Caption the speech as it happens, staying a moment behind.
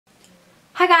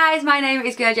Hi guys, my name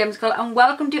is Gemzicle and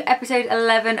welcome to episode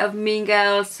 11 of Mean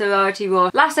Girls Sorority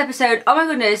Rush. Last episode, oh my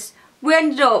goodness, we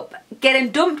ended up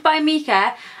getting dumped by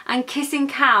Mika and kissing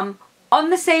Cam on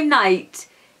the same night.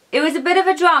 It was a bit of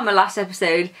a drama last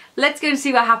episode. Let's go and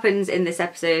see what happens in this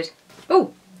episode.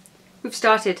 Oh, we've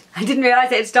started. I didn't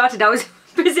realise it had started. I was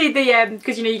busy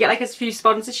because you know you get like a few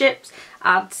sponsorships,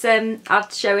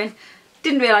 ads showing.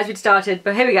 Didn't realise we'd started,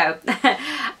 but here we go.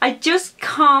 I just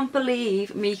can't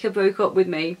believe Mika broke up with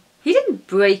me. He didn't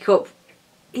break up.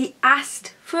 He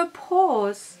asked for a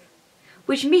pause,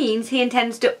 which means he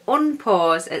intends to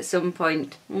unpause at some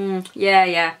point.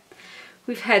 Yeah.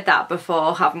 We've heard that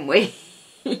before, haven't we?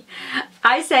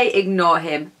 I say ignore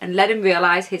him and let him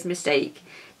realise his mistake.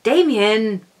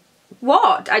 Damian!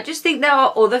 What? I just think there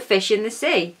are other fish in the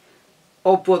sea.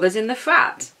 Or brothers in the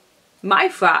frat. My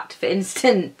frat, for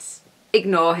instance.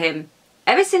 Ignore him.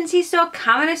 Ever since he saw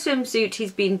Cam in a swimsuit,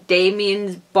 he's been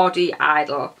Damian's body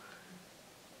idol.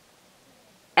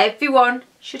 Everyone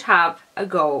should have a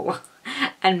goal.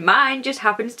 And mine just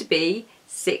happens to be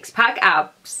six-pack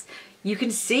abs. You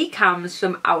can see Cam's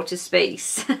from outer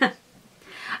space.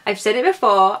 I've said it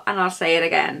before and I'll say it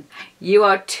again. You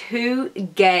are too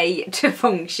gay to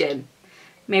function.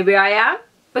 Maybe I am,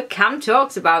 but Cam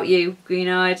talks about you,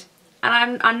 Greenoid.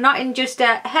 And I'm not in just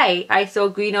a, hey, I saw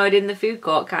Greenoid in the food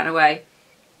court kind of way.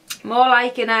 More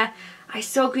like in a, I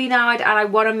saw Greenoid and I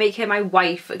want to make her my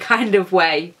wife kind of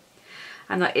way.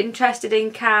 I'm not interested in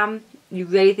Cam. You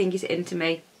really think he's into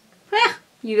me? Yeah,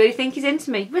 you really think he's into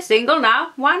me? We're single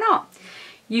now, why not?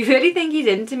 You really think he's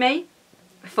into me?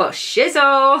 For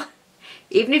shizzle.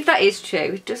 Even if that is true,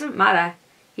 it doesn't matter.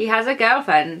 He has a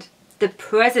girlfriend. The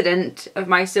president of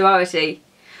my sorority.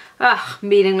 Ugh,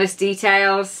 meaningless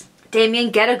details.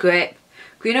 Damian, get a grip.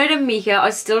 Greenoid and Mika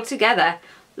are still together.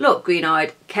 Look,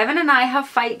 Greenoid, Kevin and I have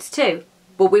fights too,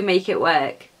 but we make it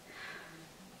work.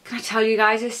 Can I tell you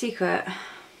guys a secret?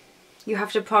 You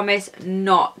have to promise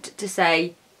not to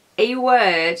say a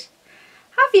word.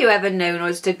 Have you ever known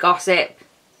us to gossip?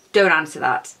 Don't answer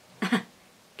that.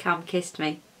 Cam kissed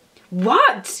me.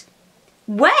 What?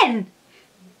 When?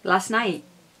 Last night.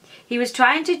 He was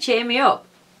trying to cheer me up.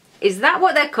 Is that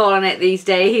what they're calling it these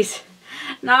days?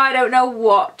 Now I don't know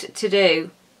what to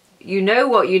do. You know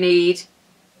what you need?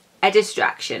 A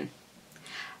distraction.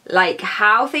 Like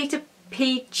how Theta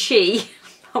Peachy,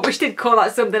 I wish they'd call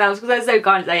that something else because I so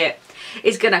can't say it,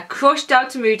 is going to crush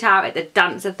Delta Mutau at the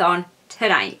dance-a-thon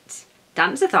tonight.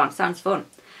 Dance-a-thon sounds fun.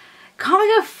 Can't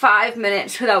we go 5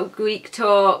 minutes without Greek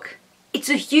talk? It's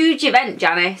a huge event,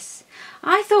 Janis.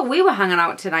 I thought we were hanging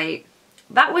out tonight.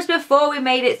 That was before we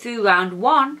made it through round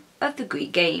 1 of the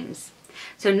Greek games.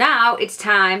 So now it's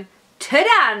time to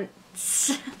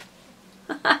dance.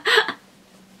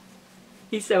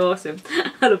 He's so awesome.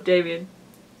 I love Damian.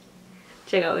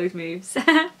 Check out those moves.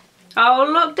 Oh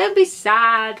look, don't be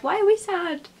sad. Why are we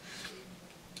sad?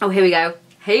 Oh, here we go.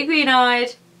 Hey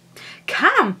Greenoid.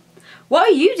 Cam, what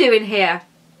are you doing here?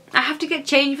 I have to get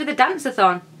changed for the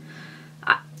dance-a-thon.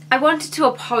 I wanted to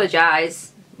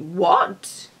apologise.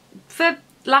 What? For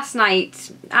last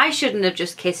night. I shouldn't have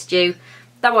just kissed you.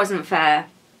 That wasn't fair.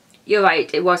 You're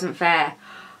right, it wasn't fair.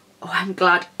 Oh, I'm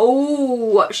glad. Oh,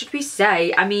 what should we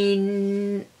say? I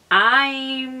mean,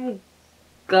 I'm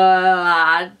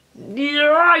glad.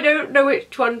 Yeah, I don't know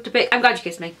which one to pick. I'm glad you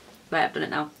kissed me. Right, I've done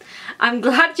it now. I'm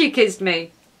glad you kissed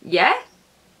me. Yeah?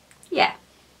 Yeah.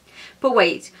 But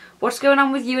wait, what's going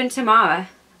on with you and Tamara?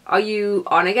 Are you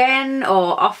on again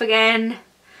or off again?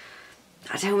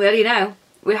 I don't really know.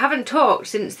 We haven't talked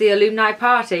since the alumni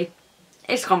party.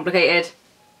 It's complicated.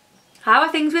 How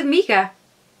are things with Mika?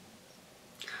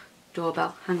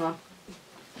 Doorbell, hang on.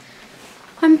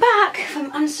 I'm back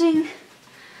from answering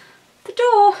the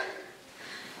door.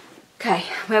 Okay,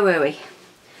 where were we?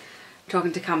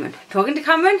 Talking to Cameron. Talking to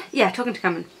Cameron? Yeah, talking to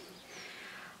Cameron.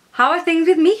 How are things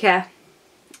with Mika?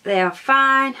 They are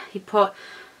fine.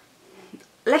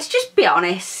 Let's just be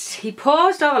honest. He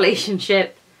paused our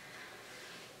relationship.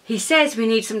 He says we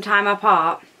need some time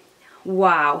apart.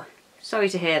 Wow. Sorry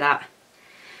to hear that.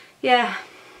 Yeah.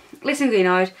 Listen,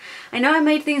 Greenoid, I know I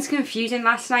made things confusing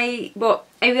last night, but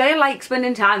I really like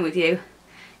spending time with you.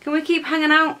 Can we keep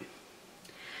hanging out?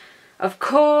 Of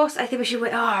course, I think we should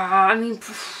wait.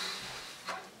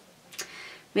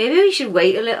 Maybe we should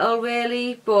wait a little,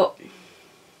 really, but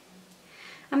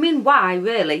I mean, why,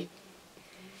 really?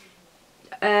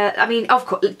 Of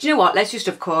course, do you know what?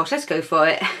 Let's go for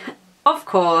it. Of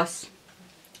course.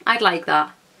 I'd like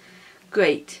that.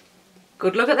 Great.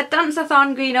 Good luck at the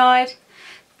dance-a-thon, Greenoid.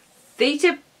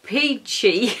 Theta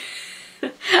Peachy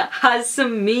has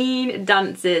some mean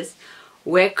dances.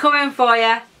 We're coming for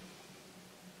you.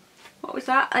 What was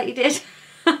that you did?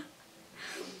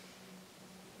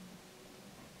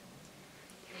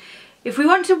 If we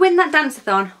want to win that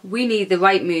dance-a-thon, we need the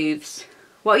right moves.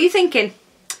 What are you thinking?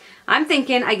 I'm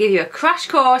thinking I give you a crash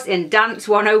course in Dance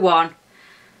 101.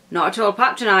 Not at all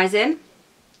patronising.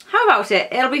 How about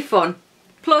it? It'll be fun.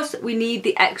 Plus, we need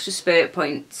the extra spirit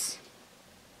points.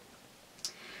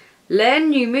 Learn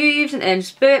new moves and earn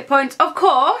spirit points. Of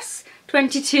course,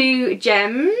 22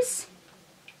 gems.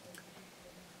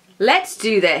 Let's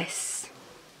do this.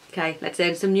 Okay, let's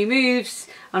earn some new moves.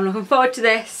 I'm looking forward to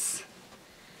this.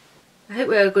 I hope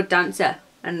we're a good dancer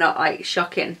and not like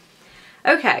shocking.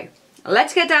 Okay,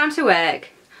 let's get down to work.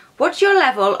 What's your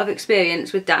level of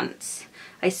experience with dance?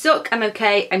 I suck, I'm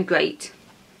okay, I'm great.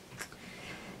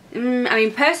 I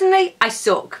mean, personally, I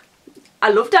suck.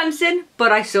 I love dancing,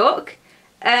 but I suck.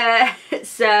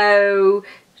 So,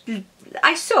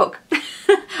 I suck.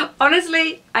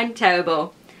 Honestly, I'm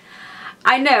terrible.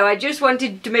 I know, I just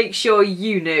wanted to make sure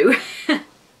you knew.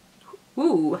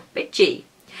 Ooh, bitchy.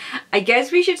 I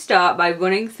guess we should start by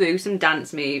running through some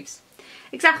dance moves.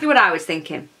 Exactly what I was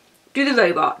thinking. Do the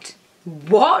robot.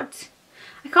 What?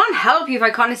 I can't help you if I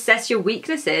can't assess your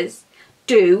weaknesses.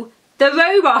 Do the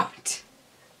robot.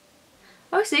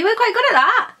 Oh, see, we're quite good at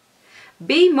that.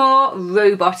 Be more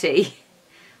robot-y.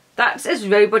 That's as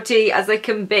robot-y as I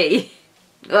can be.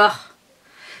 Ugh.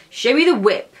 Show me the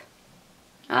whip.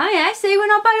 Oh yeah, see, we're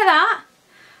not bad at that.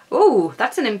 Oh,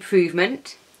 that's an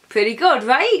improvement. Pretty good,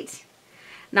 right?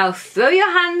 Now throw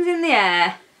your hands in the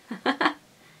air.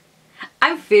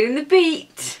 I'm feeling the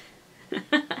beat.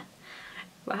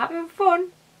 We're having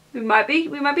fun. We might be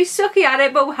sucky at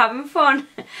it, but we're having fun.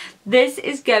 This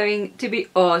is going to be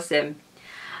awesome.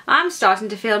 I'm starting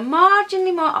to feel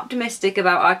marginally more optimistic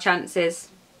about our chances.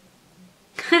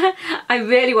 I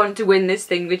really want to win this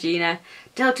thing, Regina.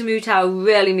 Delta Mutau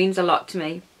really means a lot to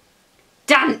me.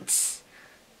 Dance!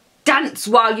 Dance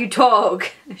while you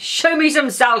talk. Show me some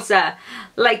salsa.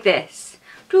 Like this.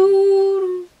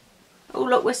 Oh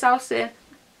look, we're salsa.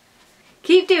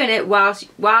 Keep doing it while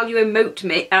you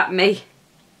emote at me.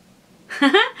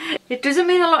 It doesn't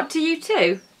mean a lot to you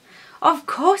too. Of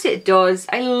course it does.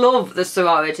 I love the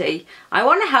sorority. I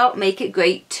want to help make it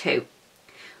great too.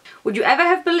 Would you ever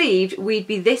have believed we'd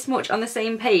be this much on the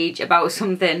same page about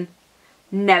something?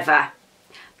 Never.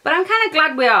 But I'm kind of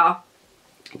glad we are.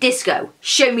 Disco.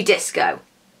 Show me disco.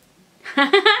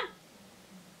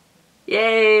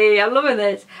 Yay, I'm loving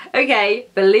this. Okay,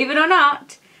 believe it or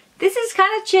not, this is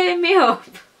kind of cheering me up.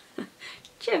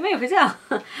 Cheering me up as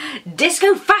well.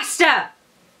 Disco faster!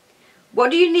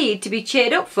 What do you need to be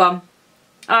cheered up from?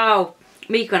 Oh,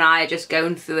 Miko and I are just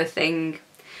going through a thing.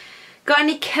 Got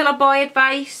any killer boy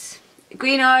advice?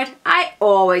 Greenoid, I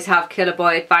always have killer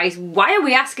boy advice. Why are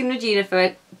we asking Regina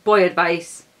for boy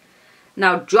advice?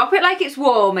 Now drop it like it's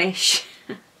warmish.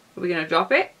 Are we going to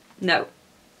drop it? No,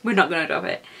 we're not going to drop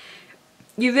it.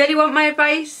 You really want my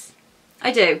advice?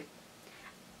 I do.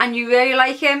 And you really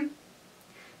like him?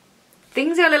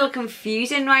 Things are a little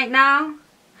confusing right now.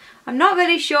 I'm not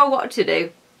really sure what to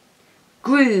do.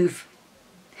 Groove.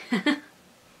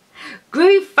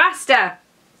 Groove faster.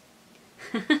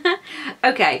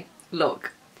 Okay,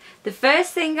 look. The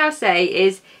first thing I'll say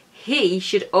is he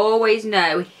should always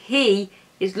know he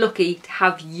is lucky to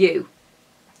have you.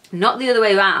 Not the other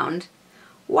way around.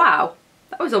 Wow,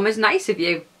 that was almost nice of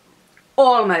you.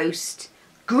 Almost.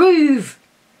 Groove.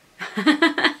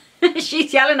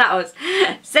 She's yelling at us.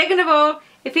 Second of all,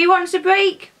 if he wants a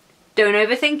break, don't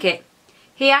overthink it.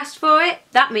 He asked for it,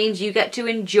 that means you get to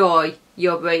enjoy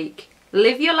your break.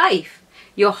 Live your life.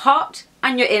 You're hot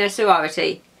and you're in a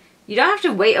sorority. You don't have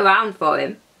to wait around for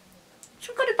him.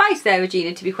 Some good advice there,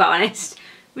 Regina, to be quite honest.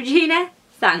 Regina,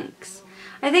 thanks.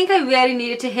 I think I really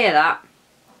needed to hear that.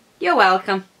 You're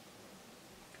welcome.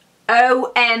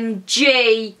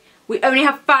 OMG! We only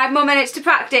have 5 more minutes to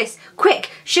practice. Quick,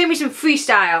 show me some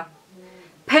freestyle.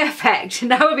 Perfect.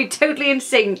 Now we'll be totally in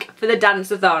sync for the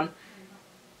dance-a-thon.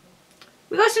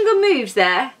 We got some good moves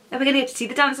there. Are we going to get to see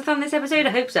the dance-a-thon this episode?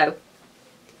 I hope so.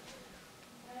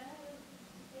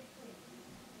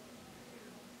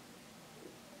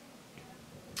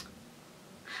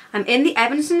 I'm in the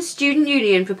Evanston Student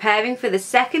Union preparing for the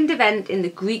second event in the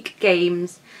Greek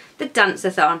Games, the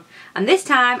dance-a-thon, and this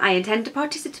time I intend to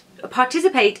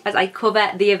participate as I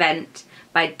cover the event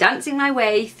by dancing my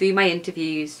way through my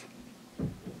interviews.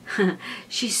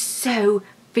 She's so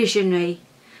visionary.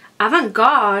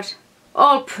 Avant-garde.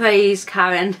 All praise,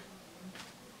 Karen.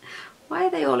 Why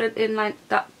are they all in like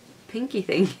that pinky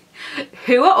thing?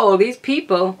 Who are all these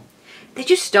people? They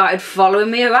just started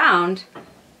following me around.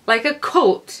 Like a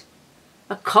cult.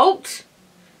 A cult?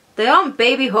 They aren't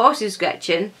baby horses,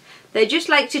 Gretchen. They just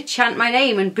like to chant my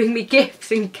name and bring me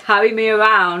gifts and carry me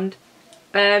around.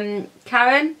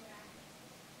 Karen?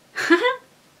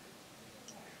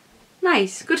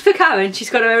 Nice. Good for Karen. She's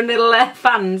got her own little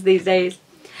fans these days.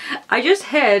 I just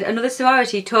heard another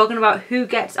sorority talking about who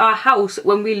gets our house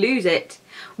when we lose it.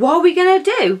 What are we going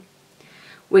to do?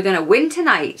 We're going to win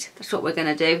tonight. That's what we're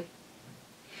going to do.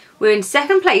 We're in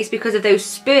second place because of those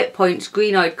spirit points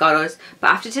Greenoid got us,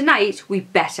 but after tonight we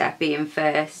better be in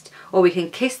first, or we can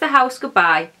kiss the house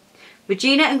goodbye.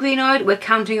 Regina and Greenoid, we're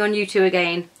counting on you two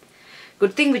again.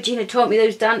 Good thing Regina taught me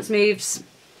those dance moves.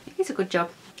 It's a good job.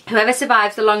 Whoever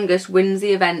survives the longest wins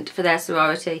the event for their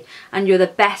sorority, and you're the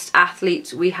best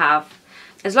athletes we have.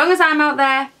 As long as I'm out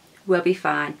there, we'll be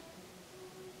fine.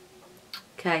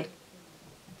 Okay.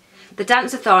 The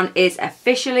dance-a-thon is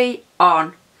officially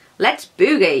on. Let's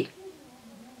boogie.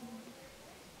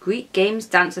 Greek Games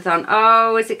Dance-a-thon.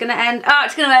 Oh, is it going to end? Oh,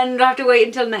 it's going to end. We'll have to wait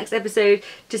until the next episode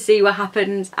to see what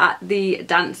happens at the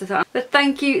dance-a-thon. But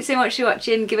thank you so much for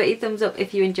watching. Give it a thumbs up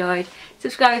if you enjoyed.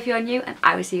 Subscribe if you are new, and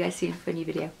I will see you guys soon for a new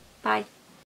video. Bye.